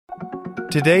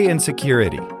Today in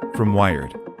Security from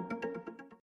Wired.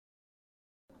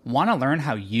 Want to learn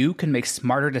how you can make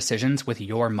smarter decisions with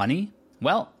your money?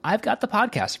 Well, I've got the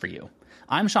podcast for you.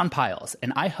 I'm Sean Piles,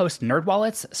 and I host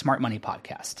NerdWallet's Smart Money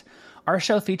Podcast. Our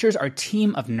show features our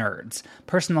team of nerds,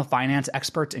 personal finance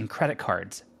experts in credit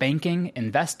cards, banking,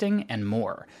 investing, and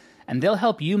more. And they'll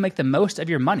help you make the most of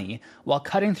your money while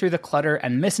cutting through the clutter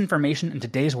and misinformation in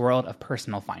today's world of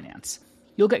personal finance.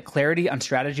 You'll get clarity on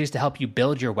strategies to help you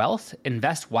build your wealth,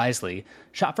 invest wisely,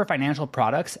 shop for financial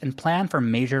products, and plan for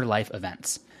major life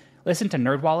events. Listen to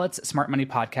NerdWallet's Smart Money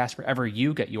Podcast wherever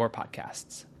you get your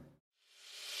podcasts.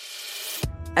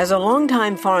 As a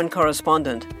longtime foreign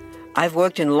correspondent, I've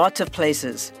worked in lots of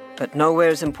places, but nowhere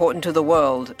as important to the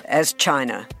world as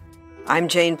China. I'm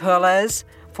Jane Perlez,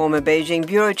 former Beijing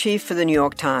bureau chief for the New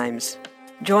York Times.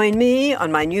 Join me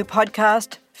on my new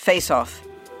podcast, Face Off,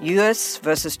 U.S.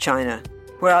 versus China,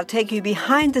 where I'll take you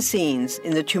behind the scenes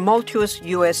in the tumultuous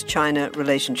U.S.-China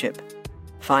relationship.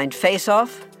 Find Face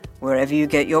Off wherever you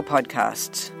get your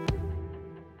podcasts.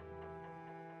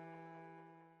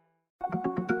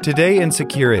 Today in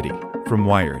Security from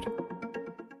Wired.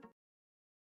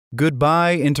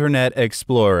 Goodbye, Internet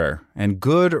Explorer, and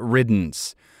good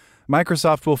riddance.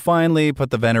 Microsoft will finally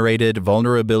put the venerated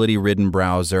vulnerability-ridden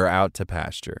browser out to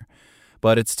pasture.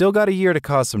 But it's still got a year to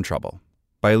cause some trouble.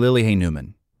 By Lily Hay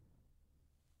Newman.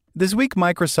 This week,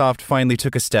 Microsoft finally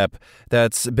took a step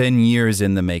that's been years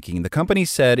in the making. The company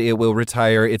said it will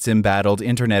retire its embattled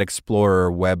Internet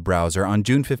Explorer web browser on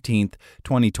June 15th,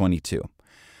 2022.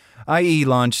 IE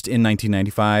launched in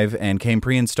 1995 and came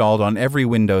pre-installed on every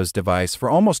Windows device for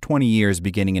almost 20 years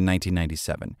beginning in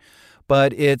 1997.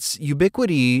 But its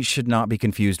ubiquity should not be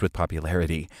confused with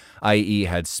popularity. IE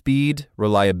had speed,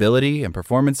 reliability, and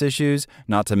performance issues,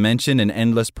 not to mention an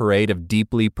endless parade of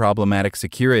deeply problematic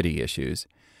security issues.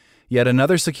 Yet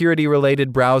another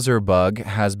security-related browser bug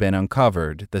has been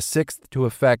uncovered, the sixth to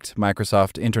affect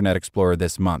Microsoft Internet Explorer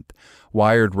this month,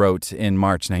 Wired wrote in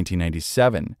March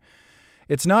 1997.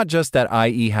 It's not just that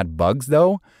IE had bugs,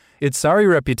 though. Its sorry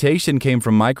reputation came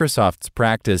from Microsoft's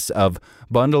practice of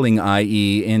bundling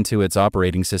IE into its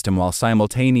operating system while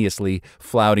simultaneously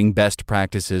flouting best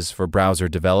practices for browser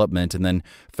development and then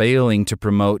failing to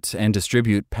promote and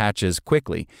distribute patches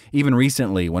quickly. Even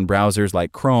recently, when browsers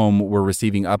like Chrome were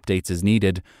receiving updates as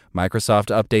needed, Microsoft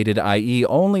updated IE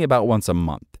only about once a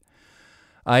month.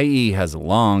 IE has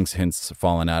long since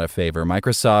fallen out of favor.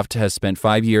 Microsoft has spent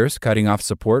 5 years cutting off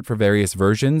support for various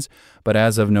versions, but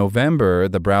as of November,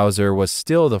 the browser was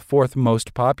still the fourth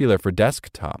most popular for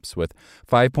desktops, with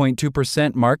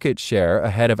 5.2% market share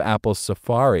ahead of Apple's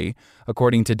Safari,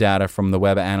 according to data from the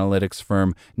web analytics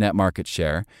firm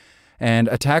NetMarketShare. And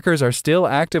attackers are still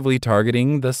actively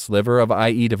targeting the sliver of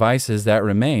IE devices that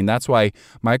remain. That's why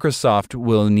Microsoft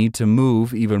will need to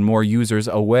move even more users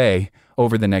away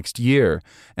over the next year,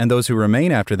 and those who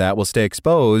remain after that will stay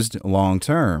exposed long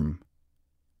term.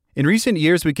 In recent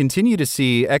years, we continue to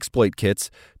see exploit kits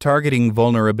targeting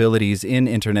vulnerabilities in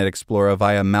Internet Explorer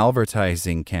via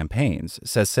malvertising campaigns,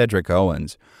 says Cedric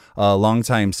Owens, a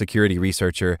longtime security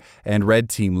researcher and Red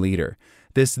Team leader.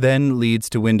 This then leads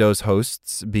to Windows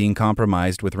hosts being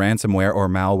compromised with ransomware or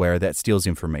malware that steals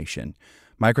information.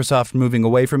 Microsoft moving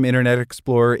away from Internet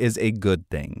Explorer is a good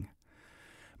thing.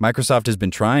 Microsoft has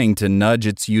been trying to nudge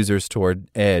its users toward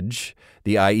Edge,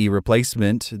 the IE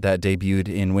replacement that debuted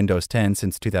in Windows 10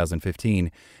 since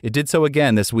 2015. It did so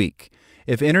again this week.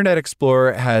 If Internet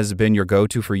Explorer has been your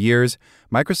go-to for years,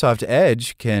 Microsoft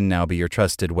Edge can now be your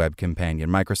trusted web companion.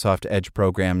 Microsoft Edge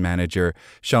program manager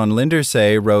Sean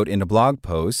Lindersay wrote in a blog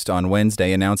post on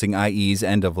Wednesday announcing IE's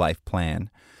end-of-life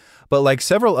plan. But like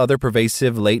several other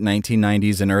pervasive late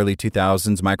 1990s and early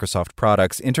 2000s Microsoft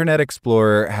products, Internet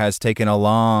Explorer has taken a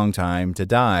long time to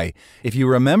die. If you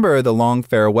remember the long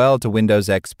farewell to Windows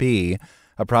XP,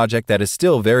 a project that is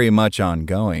still very much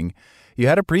ongoing, you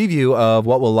had a preview of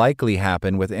what will likely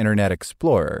happen with Internet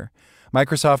Explorer.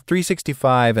 Microsoft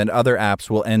 365 and other apps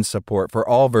will end support for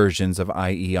all versions of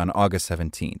IE on August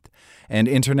 17th, and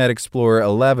Internet Explorer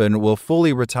 11 will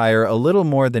fully retire a little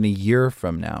more than a year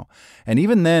from now. And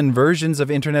even then, versions of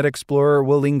Internet Explorer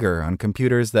will linger on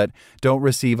computers that don't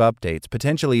receive updates,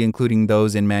 potentially including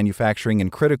those in manufacturing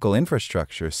and critical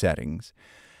infrastructure settings.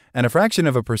 And a fraction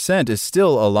of a percent is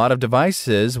still a lot of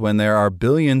devices when there are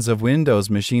billions of Windows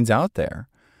machines out there.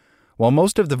 While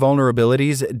most of the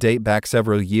vulnerabilities date back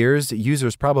several years,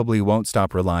 users probably won't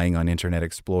stop relying on Internet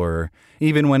Explorer,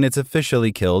 even when it's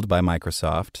officially killed by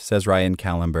Microsoft, says Ryan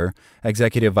Callenber,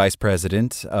 Executive Vice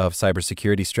President of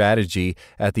Cybersecurity Strategy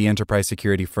at the enterprise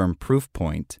security firm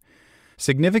Proofpoint.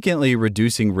 Significantly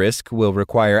reducing risk will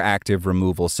require active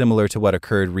removal, similar to what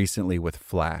occurred recently with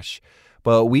Flash.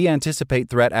 but we anticipate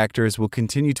threat actors will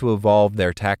continue to evolve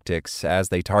their tactics as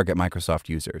they target Microsoft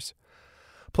users.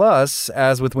 Plus,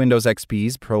 as with Windows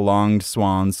XP's prolonged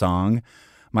swan song,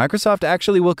 Microsoft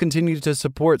actually will continue to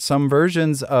support some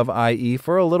versions of IE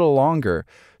for a little longer.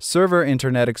 Server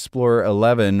Internet Explorer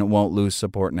 11 won't lose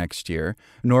support next year,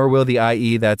 nor will the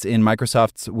IE that's in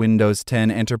Microsoft's Windows 10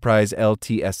 Enterprise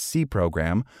LTSC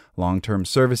program, Long-Term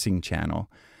Servicing Channel.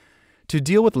 To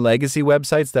deal with legacy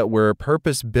websites that were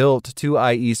purpose-built to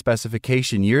IE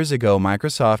specification years ago,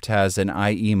 Microsoft has an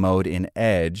IE mode in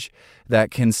Edge that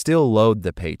can still load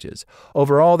the pages.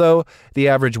 Overall, though, the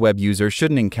average web user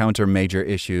shouldn't encounter major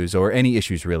issues, or any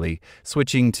issues really,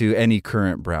 switching to any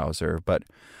current browser. But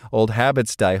old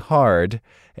habits die hard,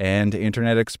 and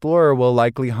Internet Explorer will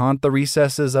likely haunt the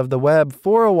recesses of the web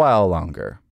for a while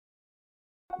longer.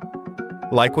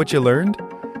 Like what you learned?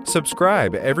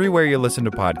 Subscribe everywhere you listen to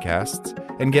podcasts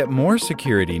and get more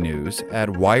security news at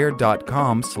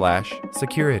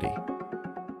wired.com/security.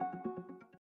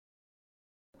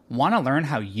 Want to learn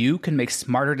how you can make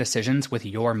smarter decisions with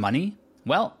your money?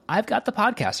 Well, I've got the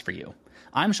podcast for you.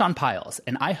 I'm Sean Piles,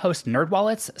 and I host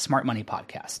NerdWallet's Smart Money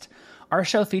Podcast. Our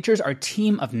show features our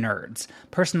team of nerds,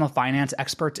 personal finance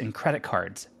experts in credit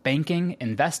cards, banking,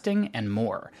 investing, and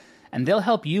more. And they'll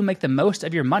help you make the most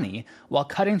of your money while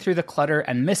cutting through the clutter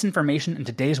and misinformation in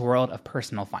today's world of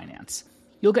personal finance.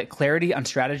 You'll get clarity on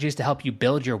strategies to help you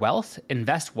build your wealth,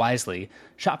 invest wisely,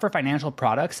 shop for financial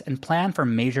products, and plan for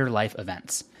major life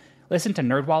events. Listen to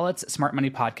NerdWallet's Smart Money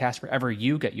Podcast wherever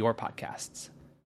you get your podcasts.